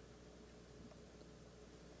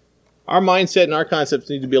 Our mindset and our concepts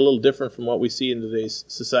need to be a little different from what we see in today's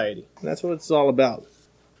society. And that's what it's all about.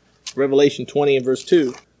 Revelation 20 and verse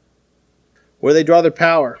 2. Where they draw their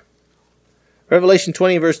power. Revelation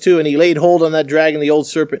 20 verse 2, and he laid hold on that dragon, the old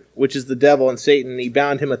serpent, which is the devil and Satan, and he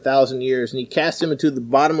bound him 1,000 years, and he cast him into the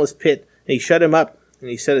bottomless pit, and he shut him up, and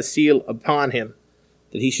he set a seal upon him,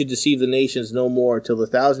 that he should deceive the nations no more, till the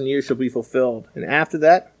 1,000 years shall be fulfilled. And after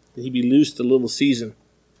that he be loosed a little season.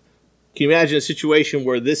 Can you imagine a situation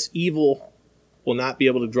where this evil will not be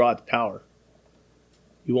able to draw its power?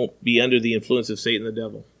 You won't be under the influence of Satan the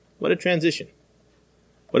devil. What a transition.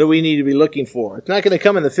 What do we need to be looking for? It's not going to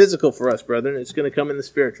come in the physical for us, brethren. It's going to come in the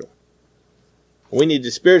spiritual. We need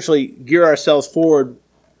to spiritually gear ourselves forward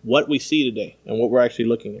what we see today and what we're actually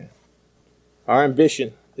looking at. Our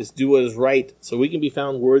ambition is to do what is right so we can be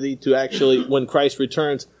found worthy to actually, when Christ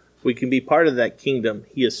returns, we can be part of that kingdom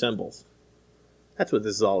he assembles. That's what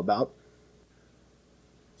this is all about.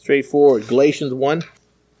 Straightforward. Galatians 1.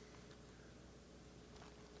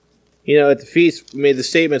 At the feast, we made the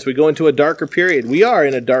statements, we go into a darker period. We are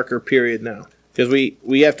in a darker period now because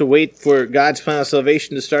we have to wait for God's plan of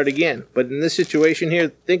salvation to start again. But in this situation here,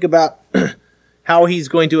 think about how he's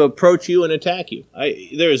going to approach you and attack you.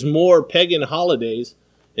 There's more pagan holidays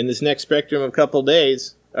in this next spectrum of a couple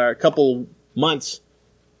days, or a couple months,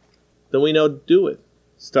 than we know to do it.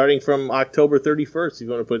 Starting from October 31st, if you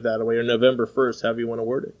want to put it that way, or November 1st, however you want to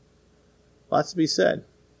word it. Lots to be said.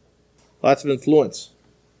 Lots of influence.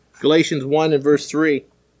 Galatians 1 and verse 3.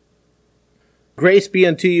 Grace be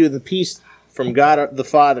unto you and the peace from God the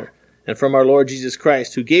Father and from our Lord Jesus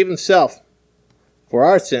Christ, who gave himself for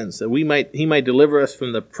our sins, that he might deliver us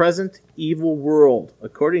from the present evil world,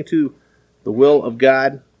 according to the will of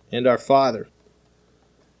God and our Father.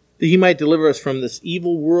 That he might deliver us from this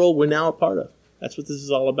evil world we're now a part of. That's what this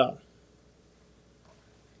is all about.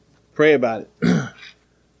 Pray about it.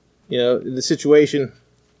 In the situation,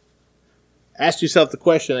 ask yourself the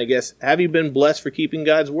question, I guess, have you been blessed for keeping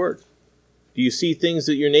God's word? Do you see things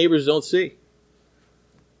that your neighbors don't see?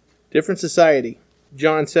 Different society.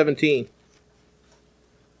 John 17.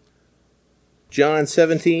 John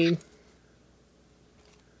 17.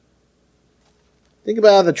 Think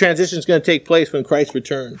about how the transition is going to take place when Christ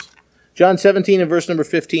returns. John 17 and verse number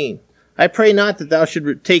 15. I pray not that thou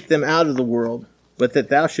should take them out of the world, but that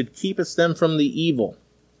thou should keepest them from the evil.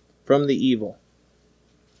 From the evil.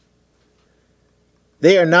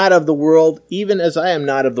 They are not of the world, even as I am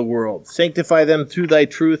not of the world. Sanctify them through thy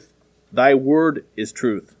truth. Thy word is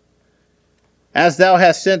truth. As thou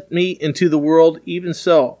hast sent me into the world, even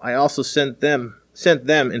so I also sent them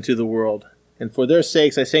into the world. And for their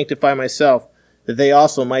sakes I sanctify myself, that they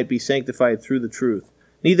also might be sanctified through the truth.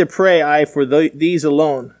 Neither pray I for these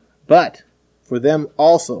alone, but for them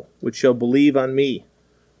also which shall believe on me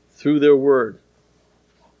through their word.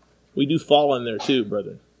 We do fall in there too,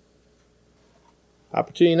 brethren.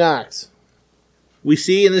 Opportunity knocks. We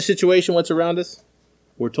see in this situation what's around us.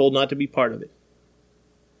 We're told not to be part of it.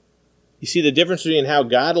 You see the difference between how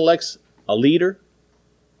God elects a leader,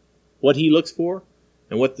 what he looks for,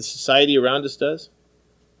 and what the society around us does?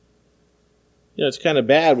 It's kind of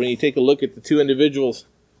bad when you take a look at the two individuals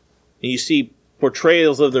and you see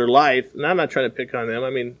portrayals of their life. And I'm not trying to pick on them. I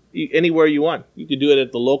mean, anywhere you want. You could do it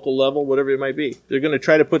at the local level, whatever it might be. They're going to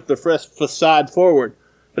try to put the fresh facade forward.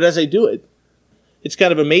 But as they do it, it's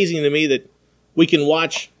kind of amazing to me that we can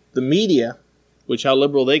watch the media, which how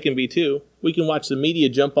liberal they can be too, we can watch the media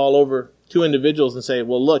jump all over two individuals and say,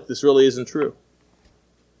 well, look, this really isn't true.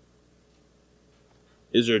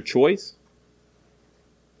 Is there a choice?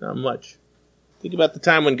 Not much. Think about the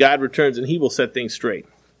time when God returns and he will set things straight.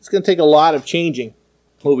 It's going to take a lot of changing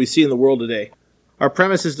what we see in the world today. Our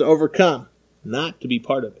premise is to overcome, not to be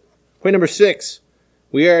part of it. Point number 6,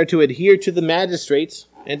 we are to adhere to the magistrates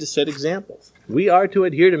and to set examples. We are to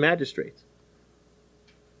adhere to magistrates.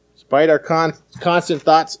 Despite our constant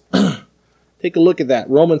thoughts, take a look at that.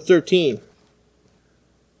 Romans 13.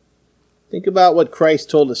 Think about what Christ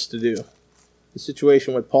told us to do. The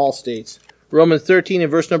situation what Paul states. Romans 13 and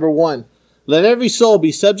verse number 1. Let every soul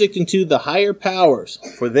be subject unto the higher powers,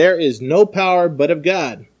 for there is no power but of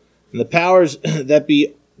God, and the powers that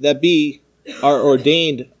be are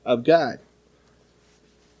ordained of God.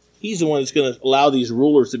 He's the one that's going to allow these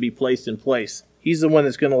rulers to be placed in place. He's the one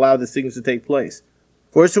that's going to allow these things to take place.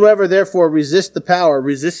 For whosoever therefore resists the power,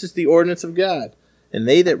 resisteth the ordinance of God, And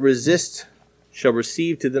they that resist shall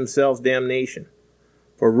receive to themselves damnation.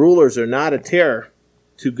 For rulers are not a terror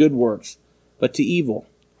to good works, but to evil.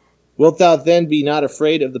 Wilt thou then be not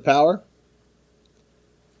afraid of the power?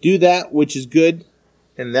 Do that which is good,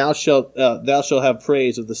 and thou shalt have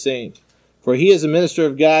praise of the same. For he is a minister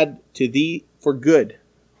of God to thee for good.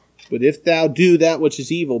 But if thou do that which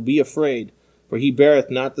is evil, be afraid, for he beareth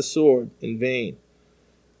not the sword in vain.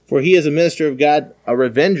 For he is a minister of God, a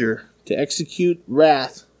revenger, to execute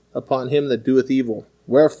wrath upon him that doeth evil.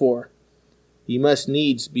 Wherefore ye must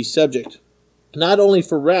needs be subject, not only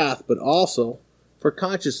for wrath, but also for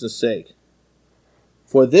conscience' sake.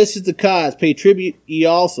 For this is the cause, pay tribute ye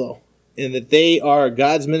also, in that they are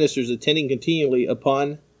God's ministers, attending continually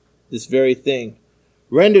upon this very thing.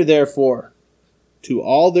 Render therefore to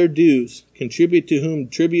all their dues, contribute to whom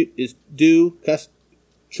tribute is due,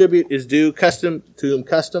 custom to whom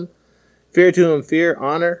custom, fear to whom fear,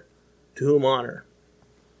 honor to whom honor.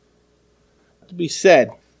 To be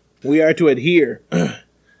said, we are to adhere.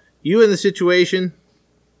 You in the situation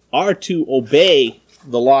are to obey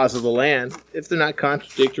the laws of the land if they're not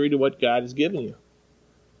contradictory to what God has given you.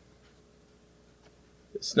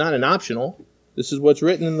 It's not an optional. This is what's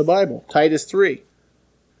written in the Bible. Titus 3.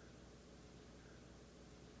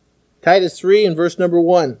 Titus 3 and verse number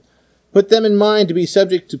 1. Put them in mind to be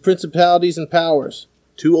subject to principalities and powers,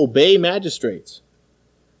 to obey magistrates,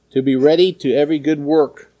 to be ready to every good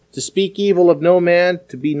work, to speak evil of no man,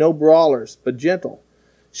 to be no brawlers, but gentle,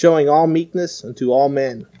 showing all meekness unto all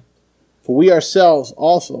men. For we ourselves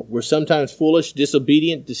also were sometimes foolish,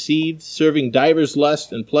 disobedient, deceived, serving divers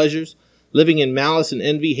lusts and pleasures, living in malice and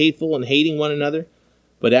envy, hateful and hating one another.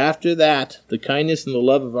 But after that, the kindness and the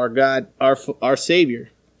love of our God, our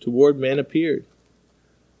Savior, toward men appeared.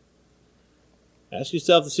 Ask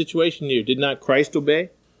yourself the situation here. Did not Christ obey?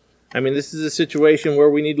 I mean, this is a situation where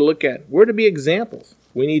we need to look at. We're to be examples.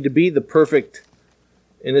 We need to be the perfect,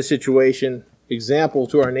 in this situation, example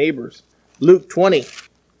to our neighbors. Luke 20.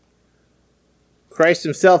 Christ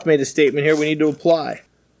himself made a statement here we need to apply.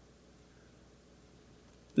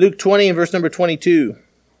 Luke 20 and verse number 22.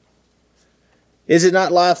 Is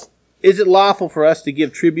it lawful for us to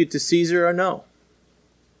give tribute to Caesar or no?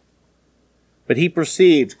 But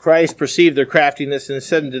Christ perceived their craftiness and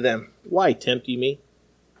said unto them, Why tempt ye me?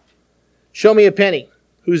 Show me a penny,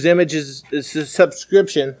 whose image is a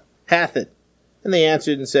subscription hath it. And they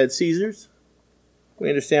answered and said, Caesar's. We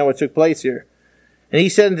understand what took place here. And he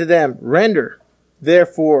said unto them, Render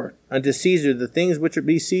therefore unto Caesar the things which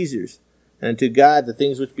be Caesar's, and unto God the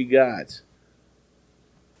things which be God's.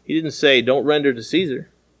 He didn't say, don't render to Caesar.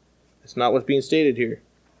 That's not what's being stated here.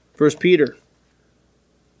 1 Peter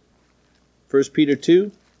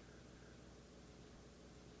 2.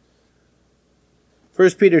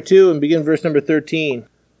 1 Peter 2 and begin verse number 13.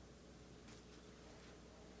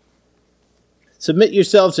 Submit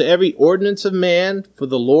yourselves to every ordinance of man for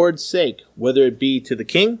the Lord's sake, whether it be to the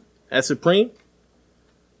king as supreme,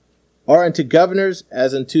 or unto governors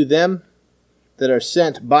as unto them that are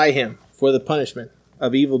sent by him for the punishment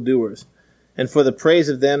of evildoers, and for the praise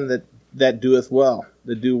of them that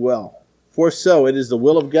do well. For so it is the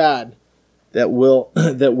will of God that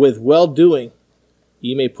with well doing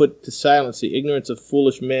ye may put to silence the ignorance of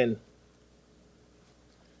foolish men.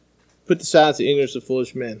 Put to silence the ignorance of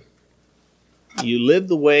foolish men. You live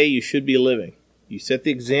the way you should be living. You set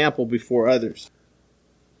the example before others.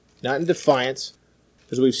 Not in defiance,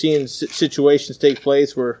 because we've seen situations take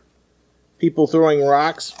place where people throwing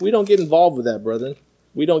rocks. We don't get involved with that, brethren.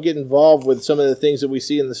 We don't get involved with some of the things that we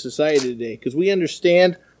see in the society today, because we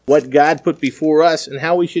understand what God put before us and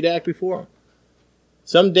how we should act before him.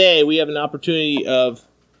 Someday we have an opportunity of,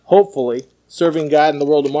 hopefully, serving God in the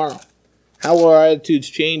world tomorrow. How will our attitudes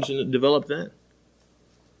change and develop then?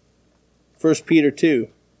 1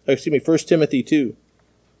 Timothy 2,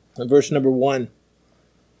 and verse number 1.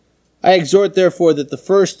 I exhort therefore that the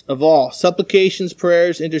first of all supplications,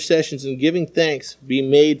 prayers, intercessions, and giving thanks be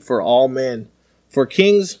made for all men, for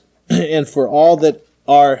kings and for all that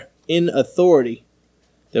are in authority,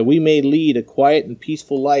 that we may lead a quiet and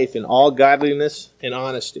peaceful life in all godliness and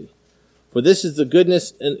honesty. For this is the good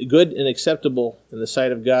and acceptable in the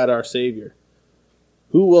sight of God our Savior,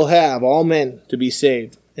 who will have all men to be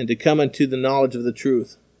saved and to come unto the knowledge of the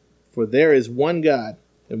truth. For there is one God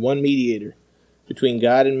and one mediator between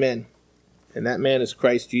God and men, and that man is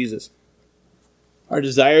Christ Jesus. Our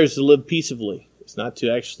desire is to live peaceably. It's not to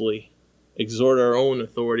actually exhort our own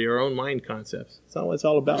authority, our own mind concepts. It's not what it's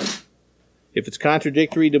all about. If it's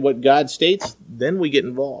contradictory to what God states, then we get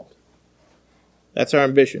involved. That's our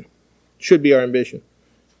ambition. Should be our ambition.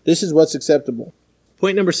 This is what's acceptable.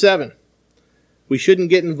 Point number 7. We shouldn't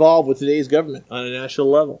get involved with today's government on a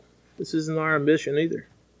national level. This isn't our ambition either.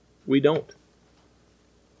 We don't.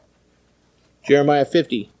 Jeremiah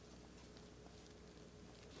 50.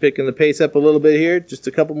 Picking the pace up a little bit here, just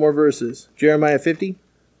a couple more verses. Jeremiah 50.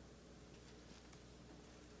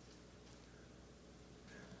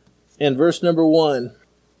 And verse number 1.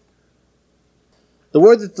 The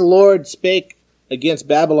word that the Lord spake against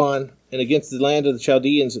Babylon and against the land of the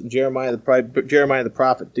Chaldeans, Jeremiah the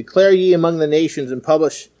prophet. Declare ye among the nations, and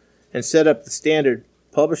publish and set up the standard.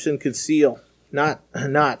 Publish and conceal, not.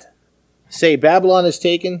 Say, Babylon is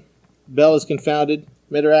taken, Bel is confounded,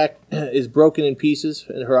 Medarach is broken in pieces,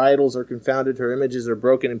 and her idols are confounded, her images are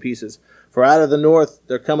broken in pieces. For out of the north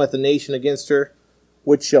there cometh a nation against her,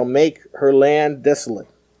 which shall make her land desolate,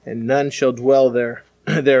 and none shall dwell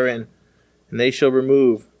therein. And they shall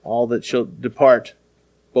remove all that shall depart,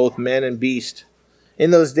 both men and beast.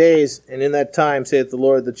 In those days and in that time, saith the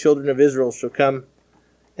Lord, the children of Israel shall come,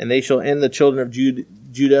 and they shall end the children of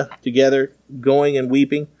Judah together, going and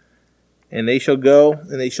weeping. And they shall go,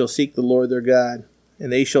 and they shall seek the Lord their God. And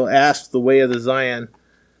they shall ask the way of the Zion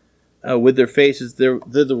with their faces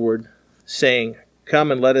thitherward, saying,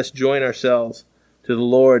 Come and let us join ourselves to the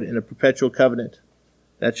Lord in a perpetual covenant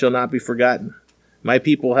that shall not be forgotten. My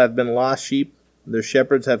people have been lost sheep, their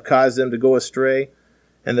shepherds have caused them to go astray,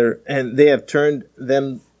 and they have turned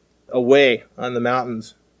them away on thy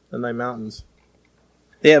mountains.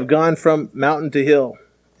 They have gone from mountain to hill,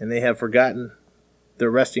 and they have forgotten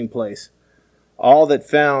their resting place. All that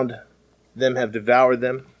found them have devoured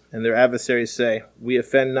them, and their adversaries say, We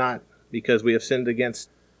offend not, because we have sinned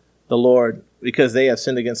against the Lord, because they have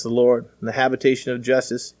sinned against the Lord, and the habitation of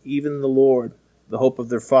justice, even the Lord, the hope of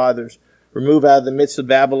their fathers. Remove out of the midst of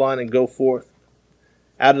Babylon, and go forth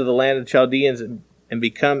out of the land of Chaldeans, and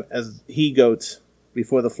become as he-goats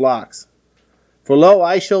before the flocks. For lo,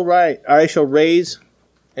 I shall raise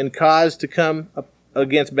and cause to come up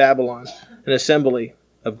against Babylon an assembly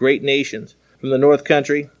of great nations from the north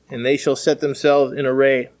country, and they shall set themselves in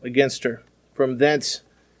array against her. From thence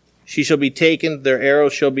she shall be taken, their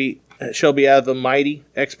arrows shall be out of the mighty,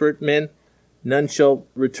 expert men, none shall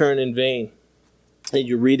return in vain. And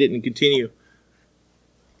you read it and continue.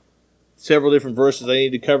 Several different verses I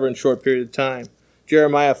need to cover in a short period of time.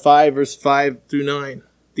 Jeremiah 5, verse 5 through 9.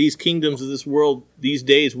 These kingdoms of this world, these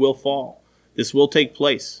days will fall. This will take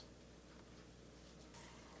place.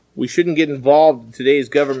 We shouldn't get involved in today's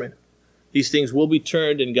government. These things will be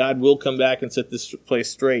turned, and God will come back and set this place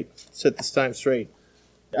straight, set this time straight.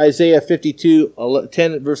 Isaiah 52,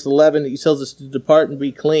 10, verse 11, he tells us to depart and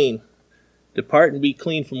be clean. Depart and be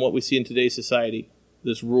clean from what we see in today's society,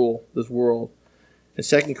 this world. And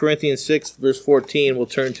 2 Corinthians 6, verse 14, we'll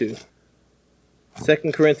turn to.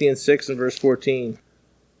 2 Corinthians 6 and verse 14.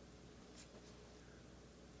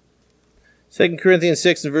 2 Corinthians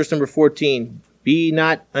 6 and verse number 14. Be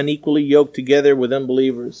not unequally yoked together with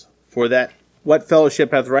unbelievers, for that what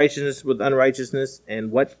fellowship hath righteousness with unrighteousness,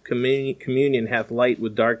 and what communion hath light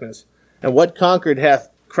with darkness? And what concord hath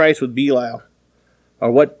Christ with Belial?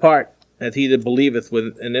 Or what part hath he that believeth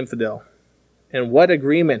with an infidel? And what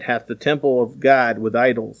agreement hath the temple of God with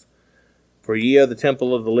idols? For ye are the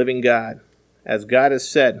temple of the living God. As God has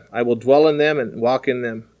said, I will dwell in them and walk in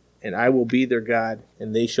them, and I will be their God,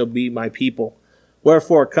 and they shall be my people.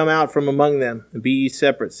 Wherefore come out from among them, and be ye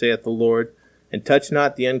separate, saith the Lord, and touch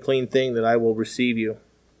not the unclean thing, that I will receive you,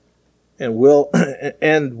 and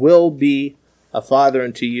will be a father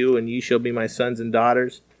unto you, and ye shall be my sons and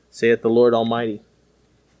daughters, saith the Lord Almighty.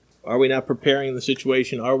 Are we not preparing the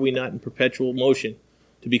situation? Are we not in perpetual motion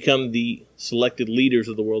to become the selected leaders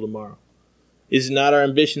of the world tomorrow? Is it not our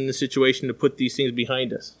ambition in this situation to put these things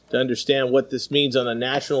behind us? To understand what this means on a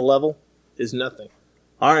national level is nothing.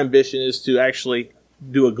 Our ambition is to actually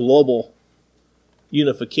do a global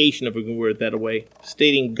unification, if we can word it that way,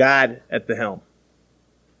 stating God at the helm.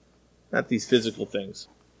 Not these physical things.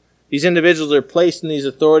 These individuals are placed in these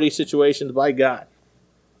authority situations by God.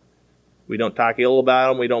 We don't talk ill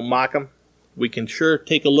about them. We don't mock them. We can sure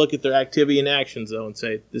take a look at their activity and actions, though, and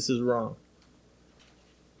say, this is wrong.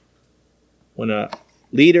 When a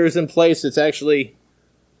leader is in place that's actually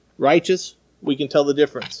righteous, we can tell the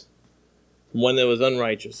difference from one that was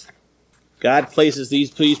unrighteous. God places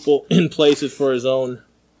these people in places for his own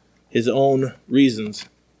reasons.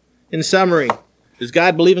 In summary, does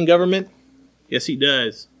God believe in government? Yes, he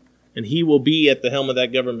does. And he will be at the helm of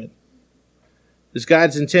that government. Is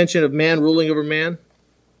God's intention of man ruling over man?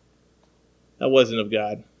 That wasn't of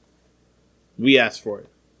God. We asked for it.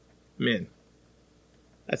 Men.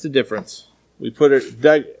 That's the difference. We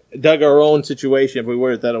dug our own situation if we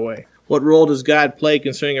word it that way. What role does God play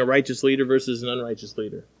concerning a righteous leader versus an unrighteous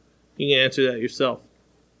leader? You can answer that yourself.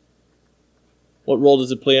 What role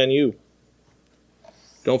does it play on you?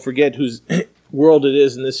 Don't forget whose world it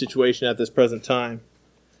is in this situation at this present time.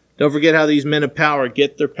 Don't forget how these men of power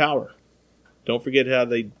get their power. Don't forget how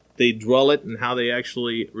they dwell it and how they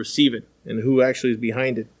actually receive it and who actually is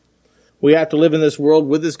behind it. We have to live in this world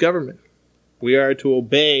with this government. We are to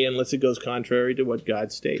obey unless it goes contrary to what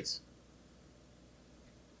God states.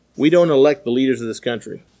 We don't elect the leaders of this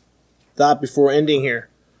country. Thought before ending here,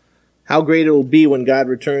 how great it will be when God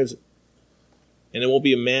returns and it won't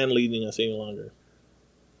be a man leading us any longer.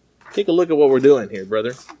 Take a look at what we're doing here,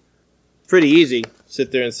 brother. Pretty easy.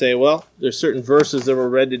 Sit there and say, well, there's certain verses that were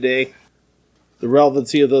read today. The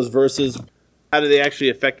relevancy of those verses, how do they actually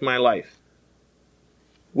affect my life?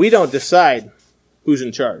 We don't decide who's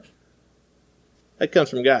in charge. That comes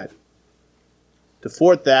from God. To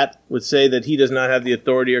thwart that would say that he does not have the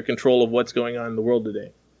authority or control of what's going on in the world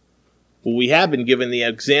today. Well, we have been given the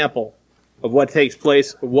example of what takes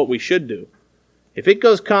place, of what we should do. If it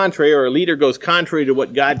goes contrary, or a leader goes contrary to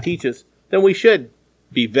what God teaches, then we should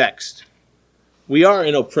be vexed. We are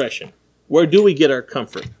in oppression. Where do we get our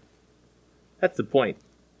comfort? That's the point.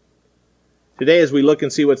 Today, as we look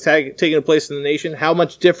and see what's taking place in the nation, how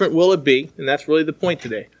much different will it be? And that's really the point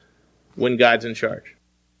today, when God's in charge.